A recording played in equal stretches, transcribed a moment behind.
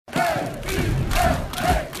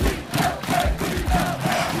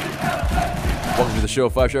show,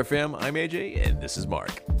 5-Star Fam. I'm AJ, and this is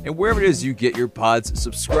Mark. And wherever it is you get your pods,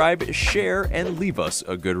 subscribe, share, and leave us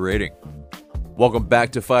a good rating. Welcome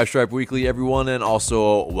back to 5-Stripe Weekly, everyone, and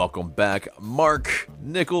also welcome back, Mark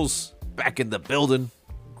Nichols, back in the building.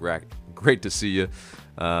 Great to see you.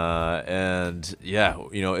 And yeah,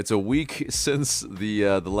 you know, it's a week since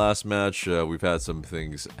the last match. We've had some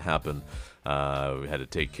things happen we had to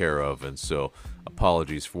take care of, and so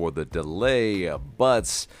apologies for the delay,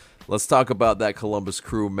 but let's talk about that Columbus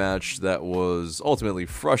Crew match that was ultimately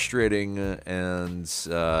frustrating, and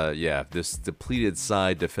yeah, this depleted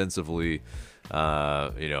side defensively,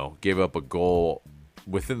 gave up a goal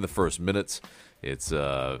within the first minute. It's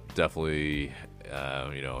definitely,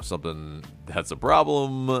 something that's a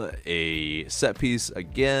problem. A set piece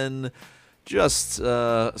again, just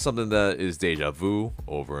something that is deja vu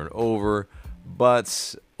over and over.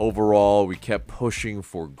 But overall, we kept pushing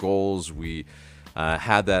for goals. We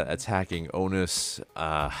had that attacking onus.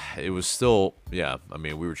 It was still,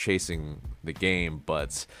 we were chasing the game,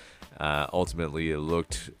 but ultimately it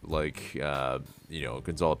looked like,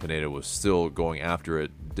 Gonzalo Pineda was still going after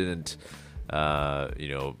it. Didn't,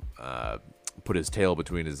 put his tail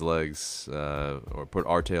between his legs, or put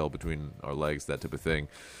our tail between our legs, that type of thing.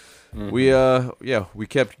 Mm-hmm. We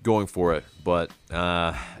kept going for it, but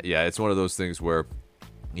it's one of those things where,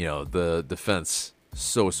 the defense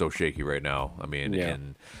so shaky right now. I mean,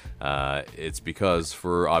 and it's because,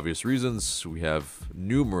 for obvious reasons, we have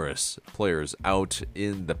numerous players out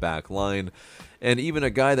in the back line, and even a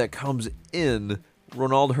guy that comes in,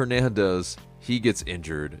 Ronald Hernandez, he gets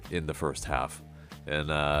injured in the first half. And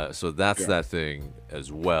so that's that thing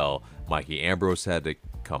as well. Mikey Ambrose had to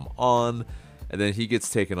come on, and then he gets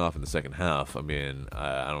taken off in the second half. I mean,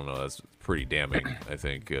 I don't know. That's pretty damning, I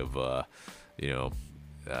think, of,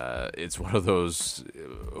 it's one of those,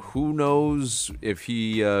 who knows if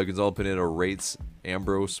Gonzalo Pineda rates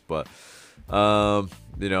Ambrose, but,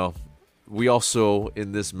 we also,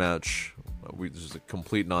 in this match, this is a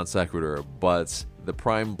complete non sequitur, but the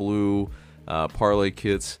Prime Blue parlay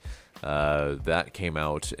kit, that came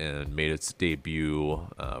out and made its debut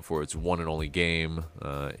for its one and only game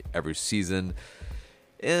every season.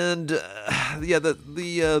 And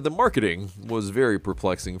the marketing was very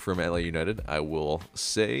perplexing from LA United, I will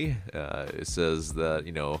say. It says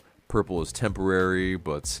that, purple is temporary,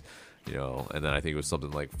 but, and then I think it was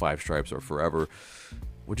something like 5 stripes are forever.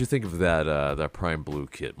 What'd you think of that Prime Blue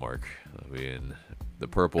kit, Mark? I mean, the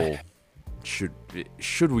purple,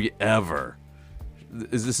 should we ever?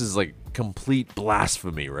 This is like complete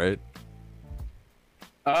blasphemy, right?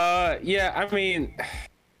 I mean,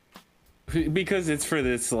 because it's for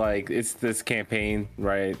this, it's this campaign,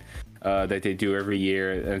 right? That they do every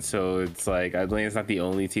year, and so it's like Atlanta's not the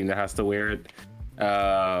only team that has to wear it.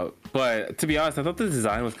 But to be honest, I thought the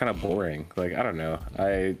design was kind of boring. Like, I don't know,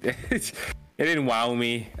 it didn't wow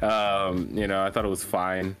me. I thought it was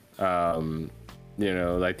fine.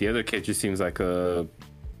 Like the other kit just seems like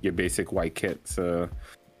your basic white kit. So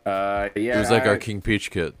it was like our King Peach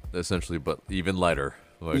kit essentially, but even lighter.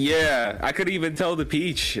 I could even tell the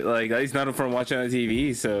peach, like, at least not from watching on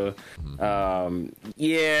TV. So I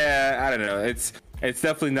don't know, it's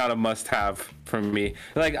definitely not a must-have for me.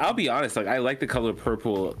 Like, I'll be honest, like, I like the color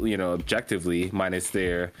purple, objectively, minus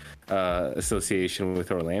their association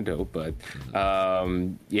with Orlando, but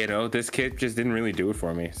this kit just didn't really do it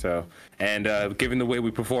for me. So, and given the way we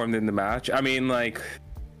performed in the match, I mean,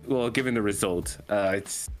 given the result,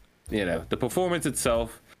 it's, the performance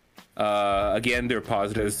itself, again, there are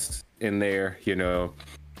positives in there. Aruj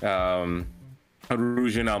and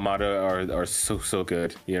Almada are so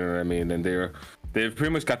good, you know what I mean, and they've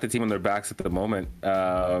pretty much got the team on their backs at the moment.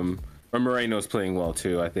 Moreno's playing well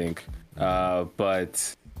too, I think,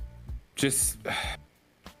 but just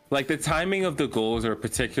like the timing of the goals are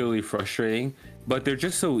particularly frustrating, but they're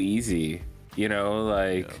just so easy,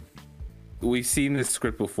 We've seen this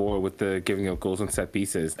script before with the giving up goals on set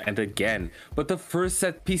pieces, and again, but the first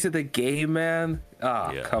set piece of the game, man,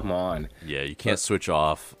 come on. Yeah, you can't switch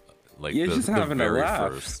off. Like, you're just having a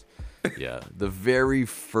laugh. First. The very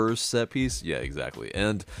first set piece. Yeah, exactly.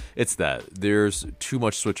 And it's that there's too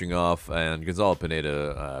much switching off, and Gonzalo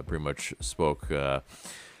Pineda pretty much spoke, kind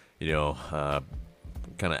of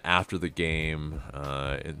after the game,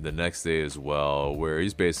 the next day as well, where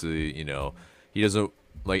he's basically, he doesn't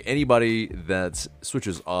like anybody that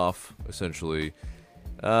switches off, essentially,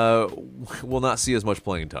 will not see as much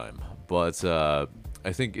playing time. But I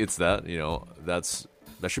think it's that,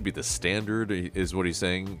 that should be the standard, is what he's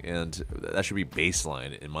saying, and that should be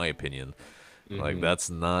baseline, in my opinion. Mm-hmm. Like,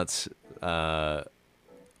 that's not, that's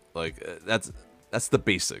the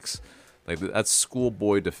basics. Like that's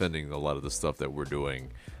schoolboy defending a lot of the stuff that we're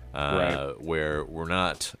doing, where we're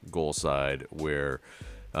not goal side, where,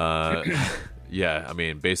 yeah, I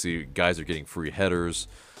mean, basically guys are getting free headers.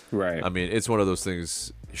 Right. I mean, it's one of those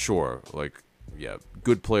things. Sure, like yeah,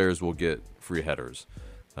 good players will get free headers,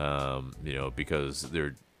 because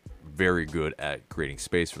they're very good at creating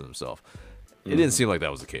space for themselves. It didn't seem like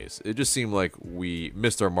that was the case. It just seemed like we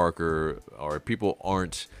missed our marker, or people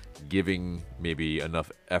aren't giving maybe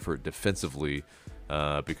enough effort defensively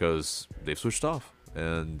because they've switched off.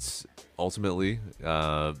 And ultimately,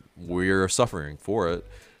 we're suffering for it.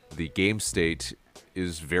 The game state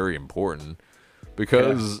is very important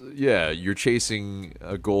because, you're chasing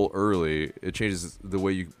a goal early. It changes the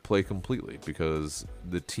way you play completely because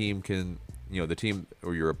the team can, the team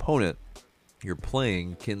or your opponent you're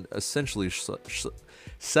playing can essentially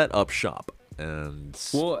set up shop. And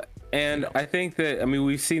I think that, I mean,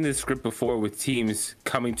 we've seen this script before with teams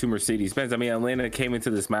coming to Mercedes-Benz. I mean, Atlanta came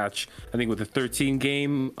into this match, I think, with a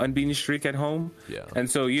 13-game unbeaten streak at home. Yeah. And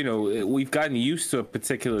so, we've gotten used to a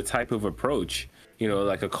particular type of approach,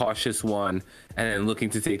 like a cautious one and then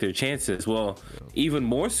looking to take their chances. Well, even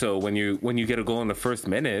more so when you get a goal in the first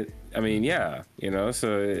minute. I mean,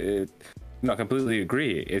 so I completely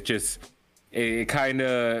agree. I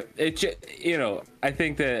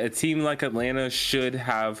think that a team like Atlanta should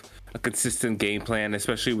have a consistent game plan,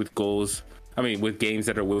 especially with goals. I mean, with games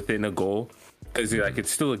that are within a goal, because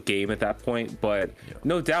it's still a game at that point. But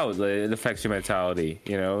no doubt, it affects your mentality.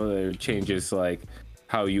 It changes like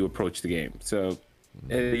how you approach the game. So,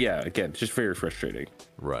 again, just very frustrating.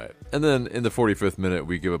 Right, and then in the 45th minute,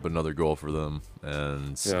 we give up another goal for them,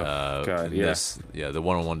 and the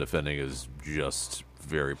one-on-one defending is just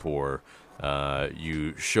very poor.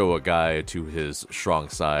 You show a guy to his strong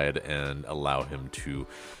side and allow him to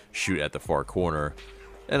shoot at the far corner.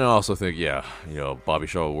 And I also think, Bobby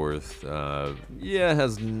Shuttleworth,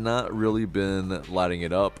 has not really been lighting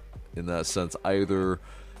it up in that sense either.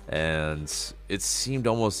 And it seemed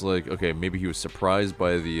almost like, okay, maybe he was surprised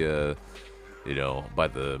by the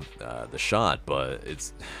shot, but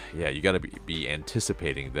it's, you got to be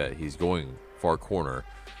anticipating that he's going far corner,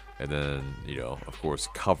 and then of course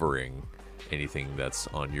covering anything that's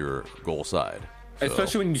on your goal side. So,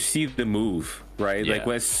 especially when you see the move, right? Like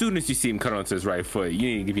as soon as you see him cut onto his right foot,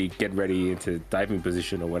 you need to be getting ready into diving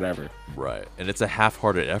position or whatever. Right, and it's a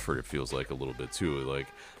half-hearted effort. It feels like a little bit too, like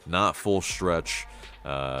not full stretch.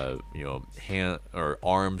 Hand or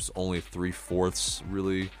arms only 3/4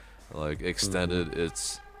 really like extended.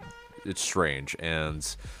 It's strange,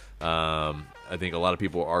 and I think a lot of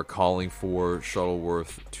people are calling for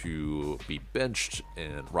Shuttleworth to be benched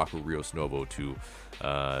and Rocco Rios Novo to,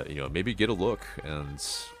 maybe get a look. And,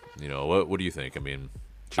 what do you think? I mean,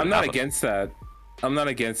 I'm not against that. I'm not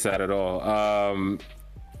against that at all.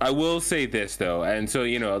 I will say this, though. And so,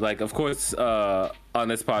 of course, on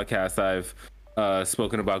this podcast, I've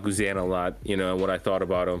spoken about Guzan a lot, and what I thought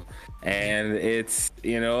about him. And it's,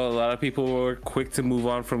 a lot of people were quick to move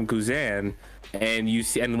on from Guzan. And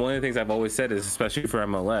and one of the things I've always said is, especially for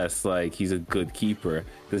MLS, like he's a good keeper.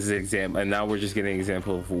 This is an example, and now we're just getting an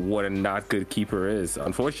example of what a not good keeper is.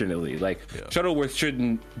 Unfortunately, Shuttleworth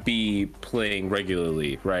shouldn't be playing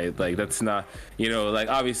regularly, right? Like that's not,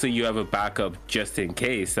 obviously you have a backup just in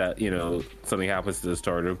case that something happens to the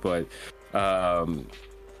starter, but I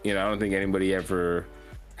don't think anybody ever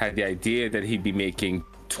had the idea that he'd be making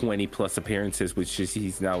 20 plus appearances, which is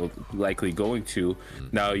he's now likely going to.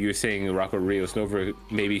 Now you're saying Rocco Rios Novo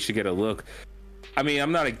maybe should get a look. I mean,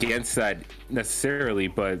 I'm not against that necessarily,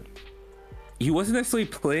 but he wasn't necessarily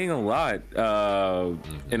playing a lot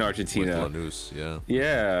in Argentina. With Lanús,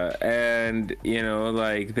 yeah, and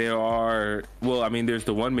there's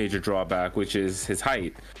the one major drawback, which is his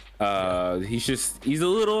height. He's a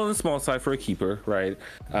little on the small side for a keeper, right?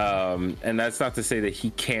 And that's not to say that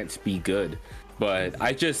he can't be good. But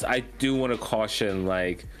I do want to caution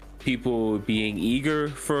people being eager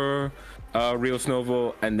for Rios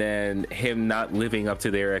Novo and then him not living up to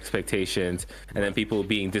their expectations, and then people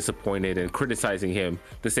being disappointed and criticizing him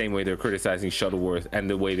the same way they're criticizing Shuttleworth and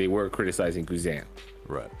the way they were criticizing Guzan.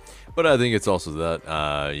 Right. But I think it's also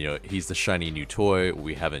that, he's the shiny new toy.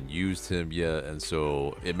 We haven't used him yet. And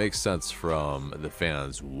so it makes sense from the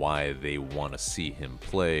fans why they want to see him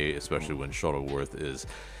play, especially when Shuttleworth is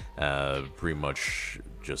pretty much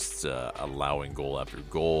just allowing goal after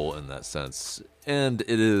goal in that sense. And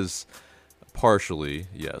it is partially,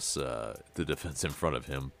 yes, the defense in front of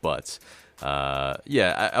him. But,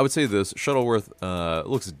 I would say this. Shuttleworth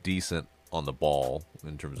looks decent on the ball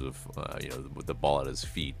in terms of, with the ball at his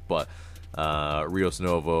feet. But Rios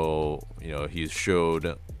Novo,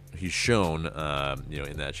 he he's shown,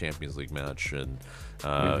 in that Champions League match and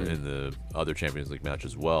in the other Champions League match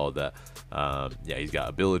as well, that he's got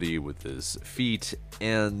ability with his feet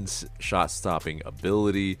and shot stopping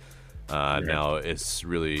ability. Now it's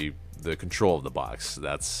really the control of the box.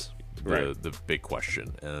 That's the big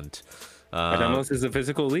question. And Martinez is a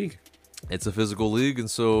physical league. It's a physical league, and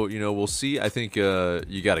so we'll see. I think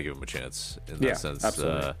you got to give him a chance in that sense,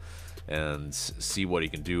 and see what he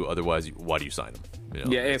can do. Otherwise, why do you sign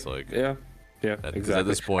him? Exactly. At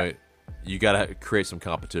this point, you got to create some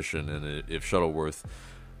competition, and if Shuttleworth,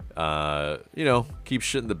 keeps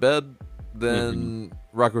shit in the bed, then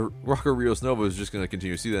Rocco Rios Nova is just going to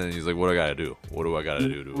continue to see that, and he's like, what do I got to do? What do I got to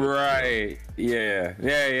do to Right. Yeah,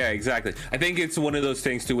 exactly. I think it's one of those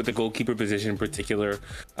things, too, with the goalkeeper position in particular.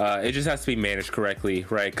 It just has to be managed correctly,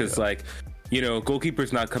 right? Because,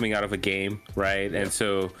 goalkeeper's not coming out of a game, right? And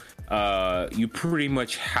so you pretty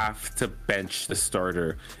much have to bench the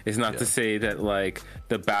starter. It's not to say that,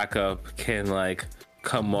 the backup can,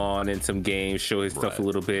 come on in some games, show his stuff a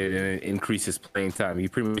little bit, and increase his playing time. You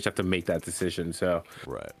pretty much have to make that decision. So,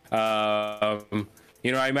 I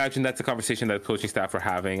imagine that's a conversation that the coaching staff are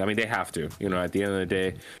having. I mean, they have to. At the end of the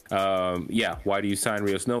day, why do you sign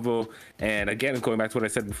Rios Novo? And again, going back to what I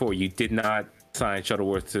said before, you did not sign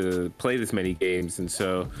Shuttleworth to play this many games, and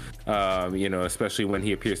so, especially when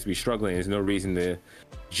he appears to be struggling, there's no reason to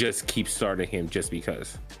just keep starting him just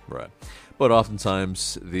because. Right. But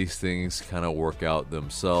oftentimes, these things kind of work out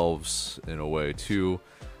themselves in a way, too.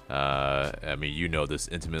 I mean, you know this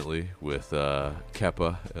intimately with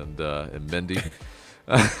Kepa and Mendy,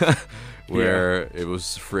 where it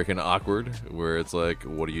was freaking awkward, where it's like,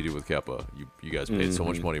 what do you do with Kepa? You guys paid so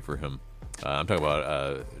much money for him. I'm talking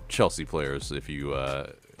about Chelsea players, if you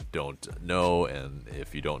don't know, and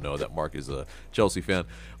if you don't know that Mark is a Chelsea fan.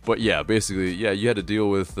 But basically, you had to deal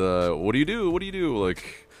with, what do you do?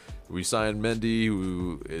 We signed Mendy,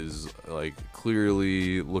 who is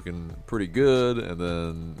clearly looking pretty good, and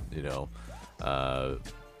then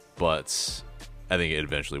but I think it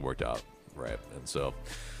eventually worked out, right? And so,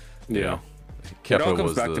 Kepa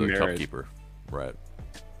was the cup keeper, right?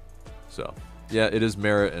 So, it is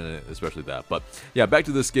merit, and especially that. But back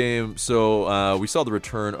to this game. So we saw the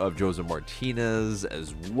return of Josef Martinez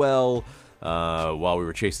as well while we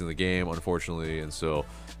were chasing the game, unfortunately, and so.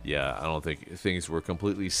 I don't think things were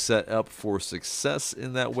completely set up for success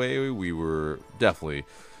in that way. We were definitely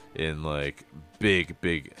in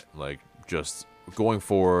big, just going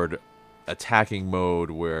forward, attacking mode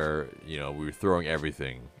where, we were throwing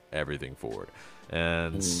everything forward.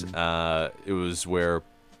 And it was where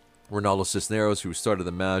Ronaldo Cisneros, who started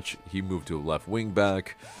the match, he moved to a left wing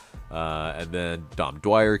back. And then Dom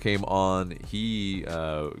Dwyer came on. He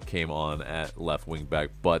came on at left wing back,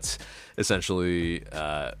 but essentially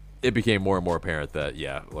it became more and more apparent that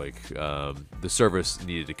the service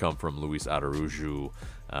needed to come from Luis Araujo,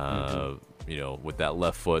 with that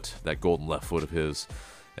left foot, that golden left foot of his.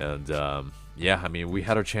 And I mean, we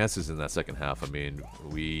had our chances in that second half. I mean,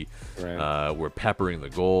 we were peppering the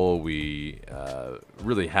goal. We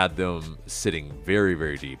really had them sitting very,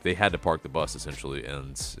 very deep. They had to park the bus essentially,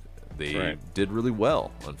 and they did really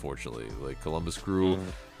well, unfortunately. Columbus Crew,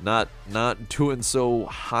 not doing so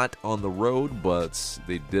hot on the road, but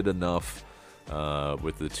they did enough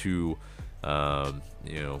with the two,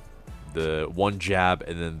 the one jab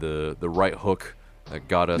and then the right hook that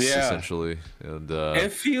got us essentially. And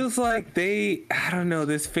it feels like I don't know,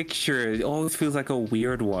 this fixture, it always feels like a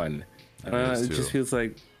weird one. It just feels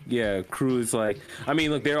like. Crew is I mean,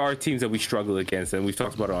 look, there are teams that we struggle against, and we've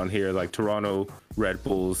talked about it on here, like Toronto Red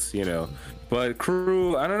Bulls, But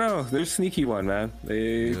Crew, I don't know, they're a sneaky one, man.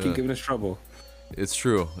 They keep giving us trouble. It's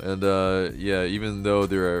true, and even though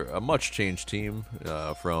they're a much changed team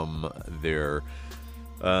from their,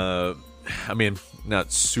 I mean,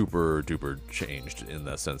 not super duper changed in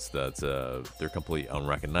the sense that they're completely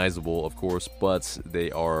unrecognizable, of course, but they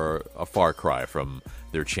are a far cry from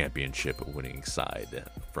their championship winning side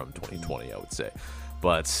from 2020, I would say.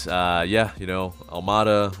 But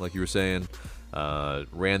Almada, like you were saying,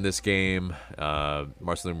 ran this game.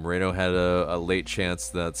 Marcelino Moreno had a late chance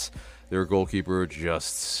that their goalkeeper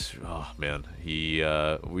just,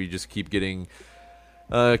 we just keep getting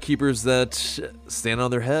keepers that stand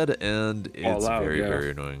on their head, and it's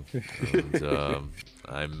very annoying.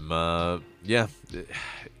 And,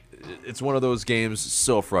 it's one of those games,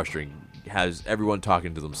 so frustrating. Has everyone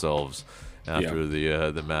talking to themselves after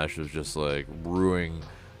the match was just ruining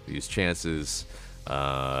these chances,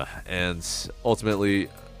 and ultimately,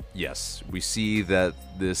 yes, we see that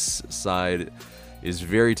this side is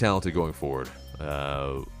very talented going forward,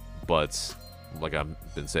 but like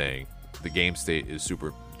I've been saying, the game state is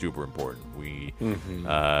super super important. We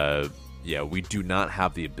we do not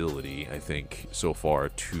have the ability, I think, so far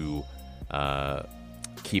to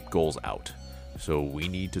keep goals out. So we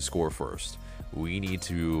need to score first. We need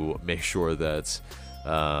to make sure that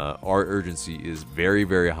our urgency is very,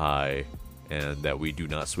 very high and that we do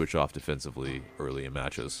not switch off defensively early in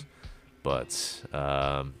matches. But,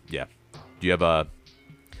 do you have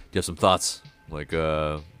some thoughts? Like,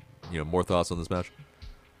 more thoughts on this match?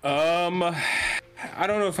 I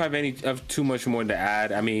don't know if I have too much more to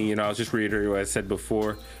add. I mean, I'll just reiterate what I said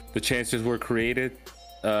before. The chances were created.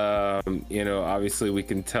 Obviously we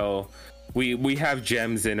can tell we have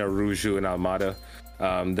gems in Arujo and Almada.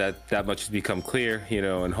 That much has become clear,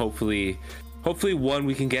 and hopefully one,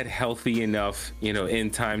 we can get healthy enough,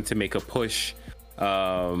 in time to make a push.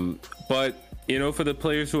 But for the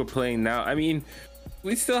players who are playing now, I mean,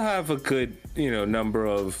 we still have a good, number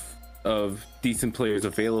of decent players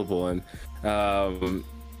available, and I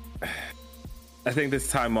think this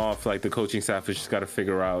time off, like, the coaching staff has just got to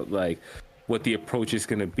figure out like what the approach is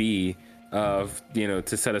going to be to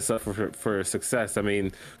set us up for success. I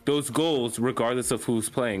mean, those goals, regardless of who's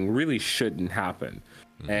playing, really shouldn't happen.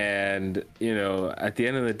 And at the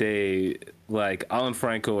end of the day, like, Alan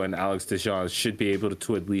Franco and Alex Dejean should be able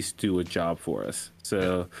to at least do a job for us.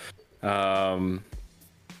 So I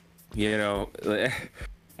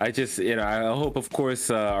just, I hope, of course,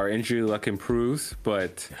 our injury luck improves,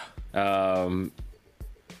 but I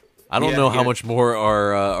don't know how much more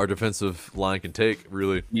our defensive line can take,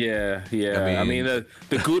 really. Yeah. I mean the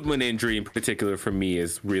Gutman injury in particular for me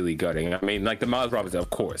is really gutting. I mean, like, the Miles Roberts,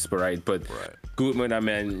 of course, but Gutman, I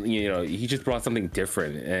mean, he just brought something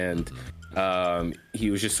different, and he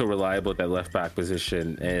was just so reliable at that left back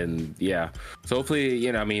position, and so hopefully,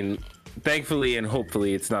 I mean, thankfully and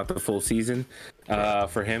hopefully it's not the full season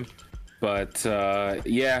for him, but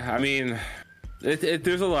I mean,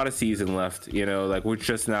 there's a lot of season left, like, we're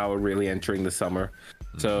just now really entering the summer.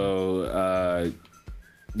 So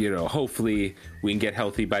hopefully we can get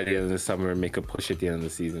healthy by the end of the summer and make a push at the end of the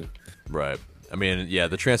season. Right. I mean,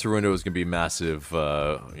 the transfer window is going to be massive.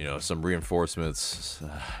 Some reinforcements,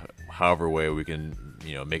 however way we can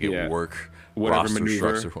make it work, whatever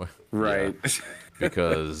maneuver, right?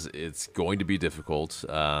 Because it's going to be difficult.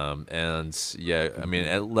 I mean,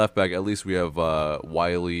 at left back, at least we have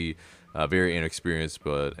Wiley, very inexperienced,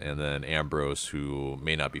 and then Ambrose, who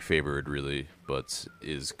may not be favored really, but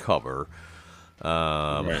is cover.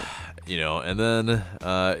 And then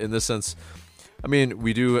in this sense, I mean,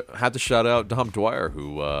 we do have to shout out Dom Dwyer,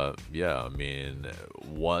 who, I mean,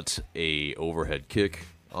 what a overhead kick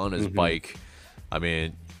on his bike. I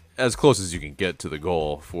mean, as close as you can get to the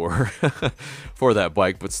goal for for that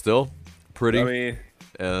bike, but still pretty. I mean,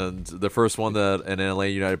 and the first one that an LA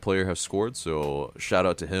United player has scored, so shout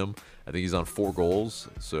out to him. I think he's on 4 goals,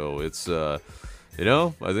 so it's I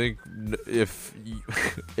think if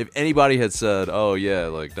anybody had said, oh yeah,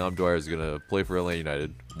 like, Dom Dwyer is gonna play for LA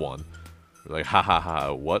United, 1, like,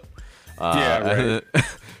 ha, what? Right.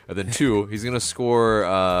 And then 2, he's gonna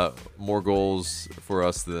score more goals for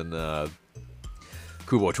us than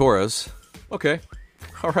Cubo Torres. Okay,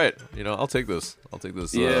 all right, I'll take this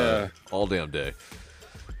all damn day.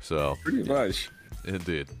 So pretty much,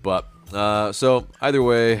 indeed. But so either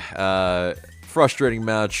way, frustrating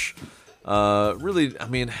match. Really, I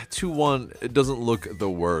mean, 2-1, it doesn't look the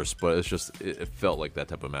worst, but it's just, it felt like that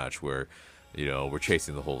type of match where, we're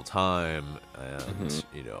chasing the whole time, and,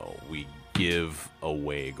 we give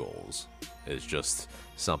away goals. It's just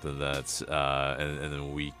something that's, and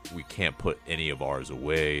then we can't put any of ours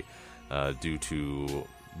away due to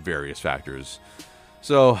various factors.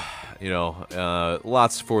 So,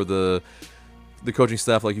 lots for the coaching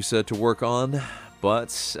staff, like you said, to work on.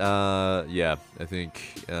 But I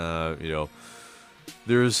think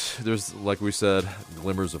there's, like we said,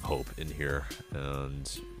 glimmers of hope in here,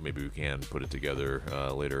 and maybe we can put it together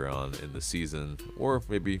later on in the season, or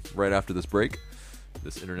maybe right after this break,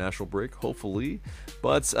 this international break, hopefully.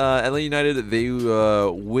 But LA United, they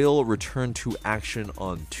will return to action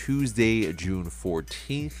on Tuesday, June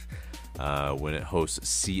 14th. When it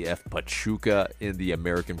hosts CF Pachuca in the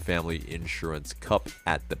American Family Insurance Cup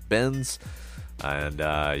at the Benz. And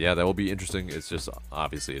that will be interesting. It's just,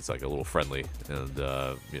 obviously, it's like a little friendly, and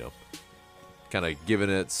kind of giving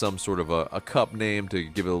it some sort of a cup name to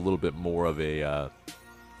give it a little bit more of a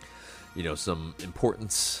some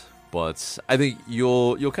importance. But I think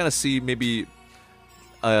you'll kind of see maybe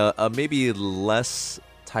a maybe less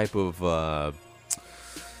type of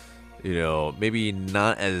maybe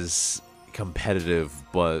not as competitive,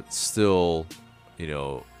 but still,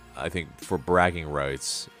 I think for bragging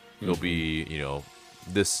rights, it'll be,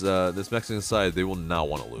 this Mexican side, they will not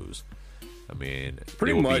want to lose. I mean,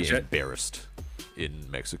 pretty they will much be embarrassed in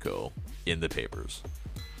Mexico in the papers.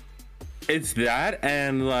 It's that,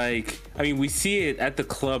 and like, I mean, we see it at the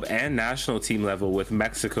club and national team level with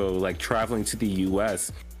Mexico, like traveling to the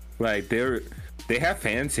U.S. Like they have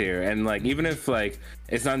fans here, and like even if like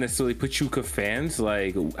it's not necessarily Pachuca fans,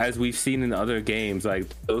 like as we've seen in other games, like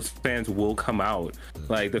those fans will come out,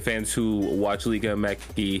 like the fans who watch Liga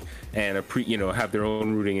MX and have their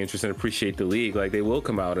own rooting interest and appreciate the league, like they will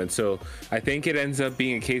come out. And so I think it ends up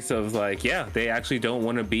being a case of like, yeah, they actually don't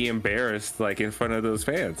want to be embarrassed like in front of those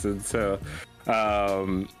fans. And so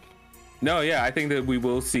no, yeah, I think that we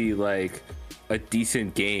will see like a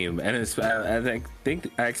decent game, and I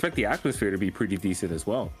expect the atmosphere to be pretty decent as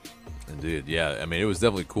well. Indeed, yeah. I mean, it was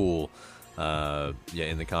definitely cool.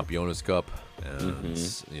 In the Campeones Cup, and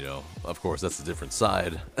of course, that's a different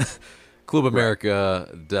side. Club America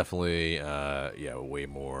definitely, way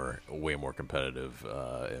more competitive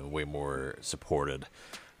and way more supported.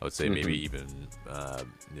 I would say maybe even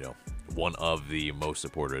one of the most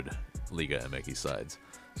supported Liga MX sides.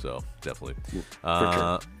 So definitely, For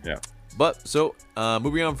sure. Yeah. But so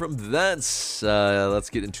moving on from that, let's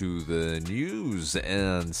get into the news.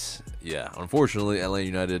 And yeah, unfortunately, Atlanta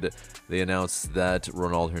United, they announced that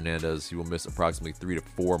Ronald Hernandez, he will miss approximately 3 to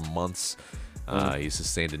 4 months. He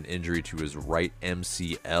sustained an injury to his right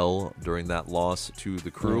MCL during that loss to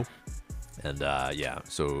the Crew. And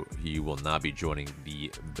so he will not be joining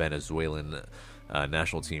the Venezuelan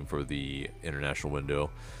national team for the international window.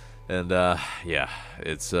 And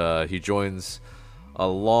it's he joins a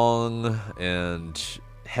long and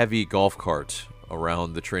heavy golf cart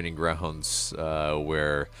around the training grounds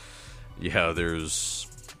where there's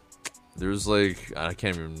like, I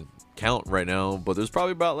can't even count right now, but there's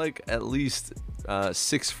probably about like at least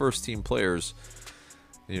 6 first team players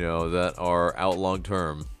that are out long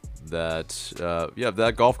term, that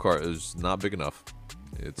that golf cart is not big enough.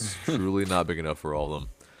 It's truly not big enough for all of them.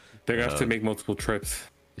 They're gonna have to make multiple trips.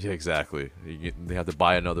 Yeah, exactly. They have to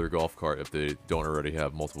buy another golf cart if they don't already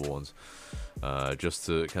have multiple ones, just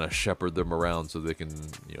to kind of shepherd them around so they can,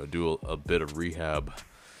 do a bit of rehab.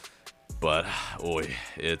 But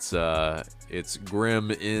it's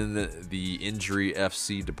grim in the injury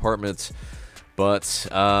FC department. But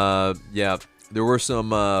there were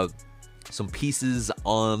some pieces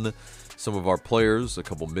on some of our players, a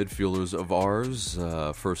couple midfielders of ours.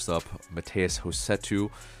 First up, Matheus Rossetto,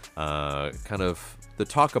 kind of the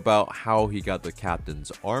talk about how he got the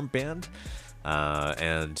captain's armband,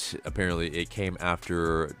 and apparently it came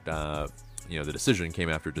after the decision came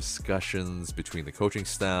after discussions between the coaching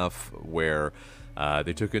staff, where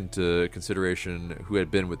they took into consideration who had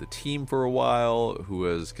been with the team for a while, who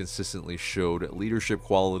has consistently showed leadership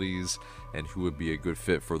qualities, and who would be a good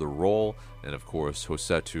fit for the role. And of course,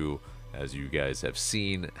 Rossetto, as you guys have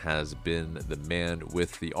seen, has been the man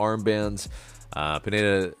with the armbands.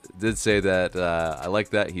 Pineda did say that, I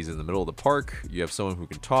like that he's in the middle of the park. You have someone who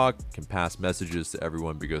can talk, can pass messages to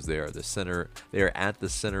everyone because they are at the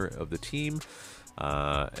center of the team.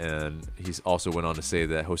 And he's also went on to say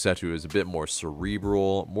that Rossetto is a bit more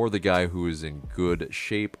cerebral, more the guy who is in good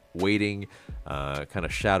shape, waiting, kind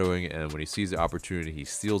of shadowing, and when he sees the opportunity, he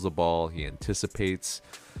steals the ball, he anticipates.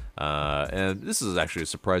 And this is actually a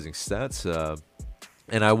surprising stat.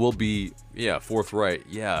 And I will be, forthright.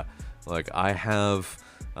 Yeah. Like, I have,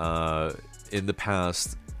 in the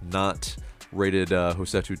past, not rated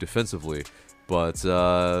Rossetto defensively, but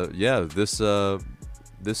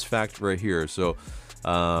this fact right here. So,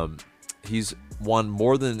 he's won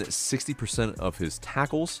more than 60% of his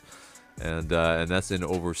tackles, and that's in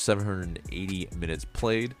over 780 minutes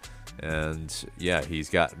played. And he's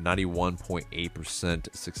got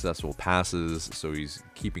 91.8% successful passes, so he's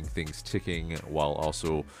keeping things ticking while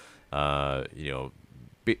also,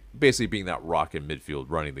 basically being that rock in midfield,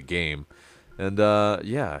 running the game, and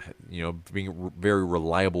being very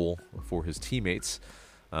reliable for his teammates.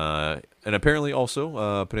 And apparently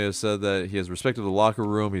also, Pineda said that he has respect to the locker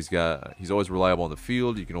room. He's always reliable on the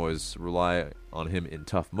field. You can always rely on him in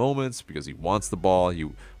tough moments because he wants the ball. He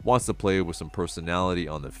wants to play with some personality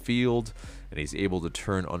on the field, and he's able to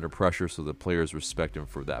turn under pressure so the players respect him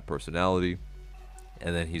for that personality.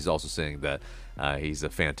 And then he's also saying that he's a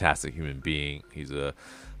fantastic human being. He's a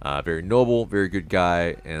very noble, very good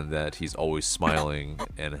guy, and that he's always smiling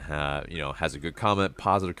and has a good comment,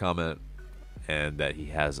 positive comment, and that he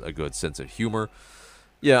has a good sense of humor.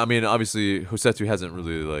 Yeah, I mean, obviously, Rossetto hasn't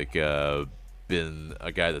really been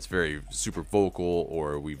a guy that's very super vocal,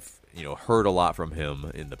 or we've heard a lot from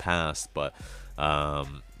him in the past. But I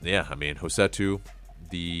mean, Rossetto,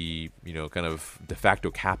 the kind of de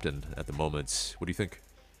facto captain at the moment. What do you think?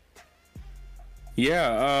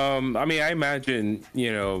 Yeah, I mean, I imagine,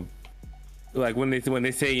 like when they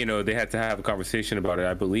say, they had to have a conversation about it,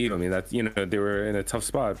 I believe. I mean, that's, they were in a tough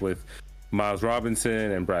spot with Miles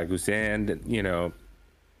Robinson and Brad Guzan,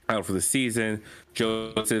 out for the season.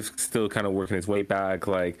 Josef still kind of working his way back.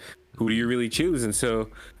 Like, who do you really choose? And so,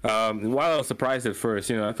 while I was surprised at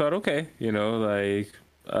first, I thought, okay,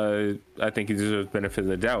 I think he deserves benefit of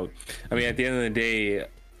the doubt. I mean, at the end of the day,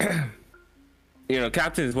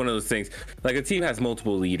 captain is one of those things. Like, a team has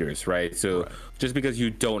multiple leaders, right? So just because you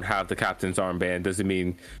don't have the captain's armband doesn't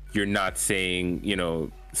mean you're not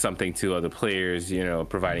saying, something to other players,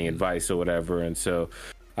 providing advice or whatever. And so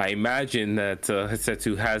I imagine that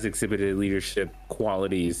Hosetu has exhibited leadership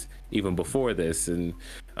qualities even before this. And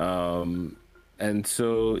so,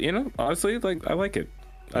 honestly, like, I like it.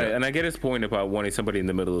 Yeah. And I get his point about wanting somebody in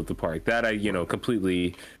the middle of the park. That I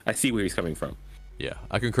see where he's coming from. Yeah,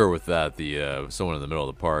 I concur with that. The someone in the middle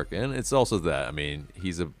of the park, and it's also that. I mean,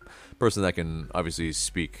 he's a person that can obviously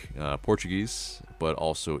speak Portuguese, but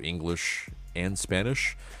also English and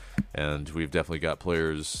Spanish, and we've definitely got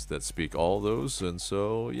players that speak all of those. And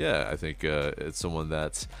so, yeah, I think it's someone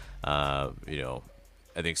that I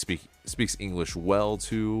think speaks English well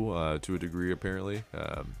to a degree. Apparently,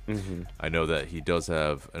 I know that he does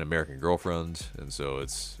have an American girlfriend, and so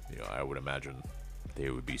it's I would imagine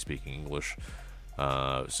they would be speaking English.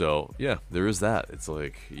 So yeah, there is that. It's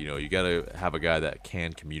like, you got to have a guy that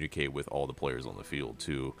can communicate with all the players on the field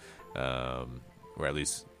too, or at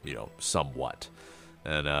least, somewhat.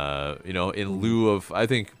 And, in lieu of, I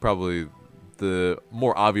think probably the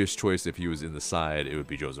more obvious choice if he was in the side, it would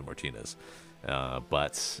be Josef Martinez.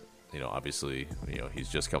 But, obviously, he's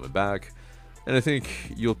just coming back. And I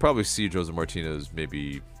think you'll probably see Josef Martinez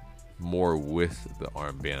maybe more with the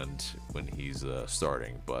armband when he's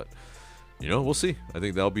starting. But, we'll see. I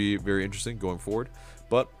think that'll be very interesting going forward.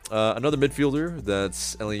 But another midfielder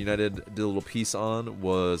that's LA United did a little piece on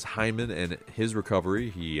was Hyman and his recovery.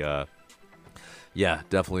 He,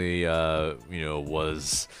 definitely,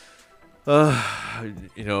 was,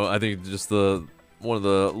 I think just one of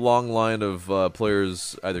the long line of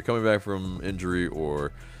players either coming back from injury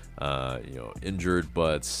or, injured.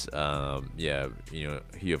 But,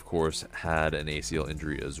 he, of course, had an ACL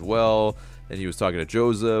injury as well. And he was talking to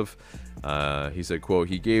Josef. He said, quote,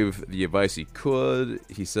 he gave the advice he could.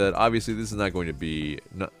 He said, obviously, this is not going to be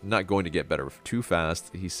not going to get better too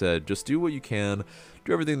fast. He said, just do what you can.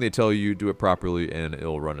 Do everything they tell you. Do it properly, and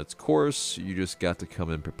it'll run its course. You just got to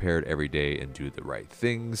come in prepared every day and do the right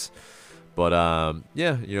things. But,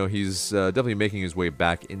 he's definitely making his way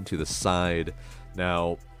back into the side.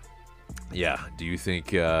 Now, do you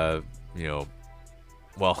think, well,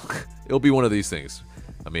 it'll be one of these things.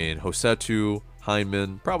 I mean, Hosetu,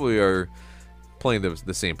 Hyman probably are playing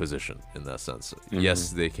the same position in that sense. Mm-hmm.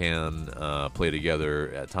 Yes, they can play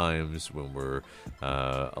together at times when we're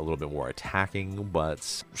a little bit more attacking,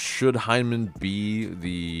 but should Hyman be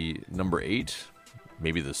the number 8,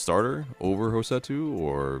 maybe the starter over Hosetu,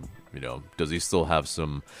 or does he still have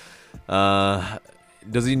some?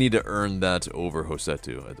 Does he need to earn that over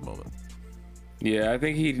Hosetu at the moment? Yeah, I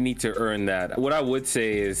think he'd need to earn that. What I would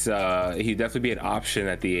say is he'd definitely be an option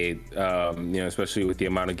at the 8, especially with the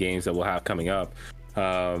amount of games that we'll have coming up.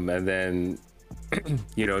 And then,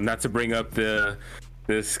 not to bring up the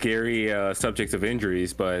scary subjects of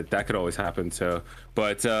injuries, but that could always happen. So,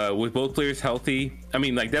 but with both players healthy, I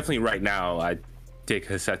mean, like, definitely right now, I'd take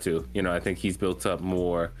Hosetu. I think he's built up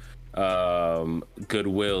more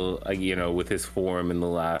goodwill, with his form in the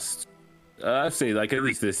last, I'd say, like, at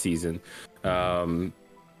least this season. Hyman,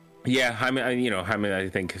 I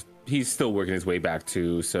think he's still working his way back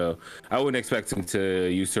too, so I wouldn't expect him to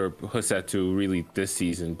usurp Hosetu really this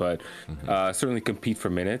season, but certainly compete for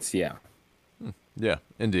minutes. Yeah,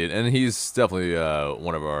 indeed, and he's definitely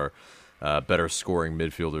one of our better scoring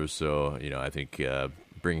midfielders. So I think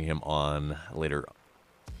bringing him on later,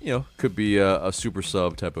 could be a super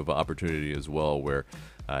sub type of opportunity as well, where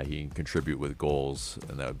he can contribute with goals,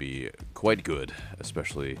 and that would be quite good,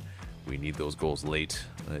 especially. We need those goals late,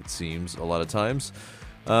 it seems, a lot of times.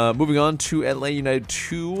 Moving on to Atlanta United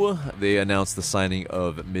 2, they announced the signing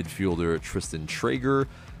of midfielder Tristan Traeger.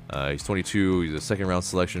 He's 22. He's a second-round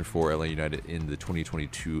selection for Atlanta United in the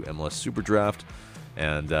 2022 MLS Super Draft.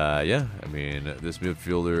 And, this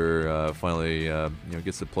midfielder finally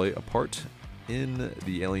gets to play a part in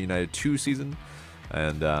the Atlanta United 2 season.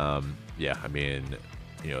 And,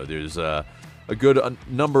 there's a good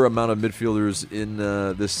amount of midfielders in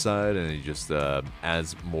this side, and he just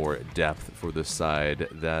adds more depth for this side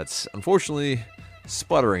that, unfortunately,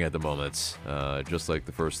 sputtering at the moment, just like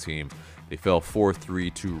the first team. They fell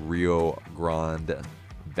 4-3 to Rio Grande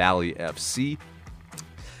Valley FC,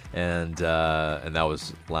 and that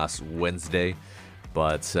was last Wednesday.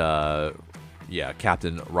 But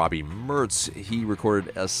Captain Robbie Mertz, he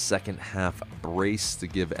recorded a second half brace to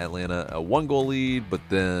give Atlanta a 1-goal lead, but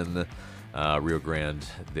then Rio Grande,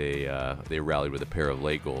 they rallied with a pair of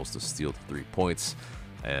late goals to steal 3 points.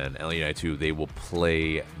 And Atlanta United 2, they will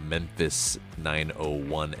play Memphis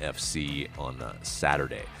 901 FC on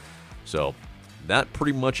Saturday. So that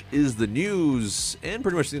pretty much is the news and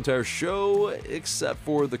pretty much the entire show, except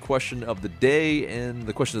for the question of the day. And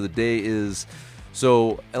the question of the day is,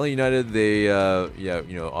 so LA United, they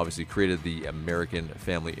obviously created the American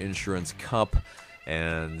Family Insurance Cup,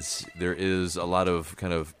 and there is a lot of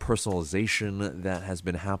kind of personalization that has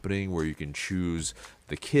been happening where you can choose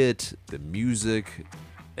the kit, the music,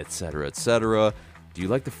 etc., etc. Do you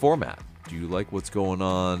like the format? Do you like what's going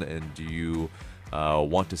on? And do you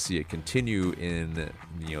want to see it continue in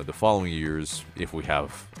the following years if we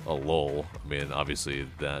have a lull? I mean, obviously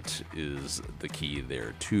that is the key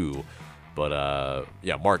there too. But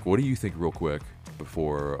Mark, what do you think real quick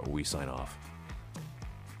before we sign off?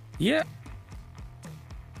 Yeah,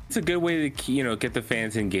 it's a good way to get the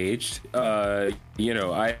fans engaged.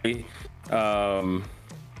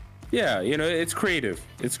 It's creative.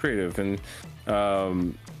 It's creative, and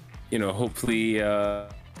hopefully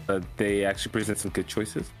they actually present some good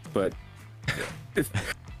choices. But I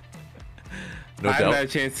haven't had a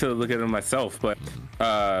chance to look at them myself. But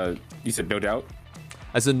you said no doubt.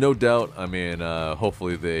 I said no doubt. I mean,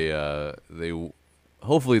 hopefully they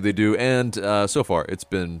do. And so far, it's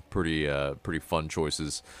been pretty fun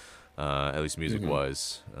choices, at least music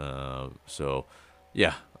wise. So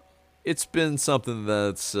yeah, it's been something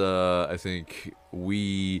that's I think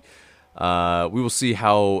we will see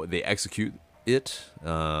how they execute it,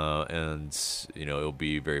 and it'll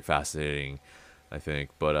be very fascinating, I think.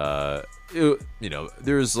 But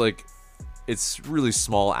there's like, it's really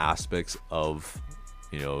small aspects of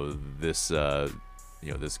this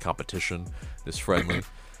this competition, this friendly,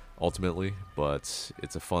 ultimately, but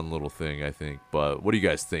it's a fun little thing, I think. But what do you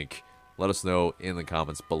guys think? Let us know in the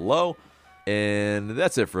comments below. And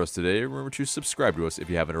that's it for us today. Remember to subscribe to us if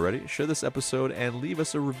you haven't already. Share this episode and leave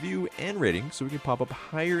us a review and rating so we can pop up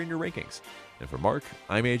higher in your rankings. And for Mark,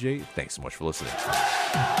 I'm AJ. Thanks so much for listening.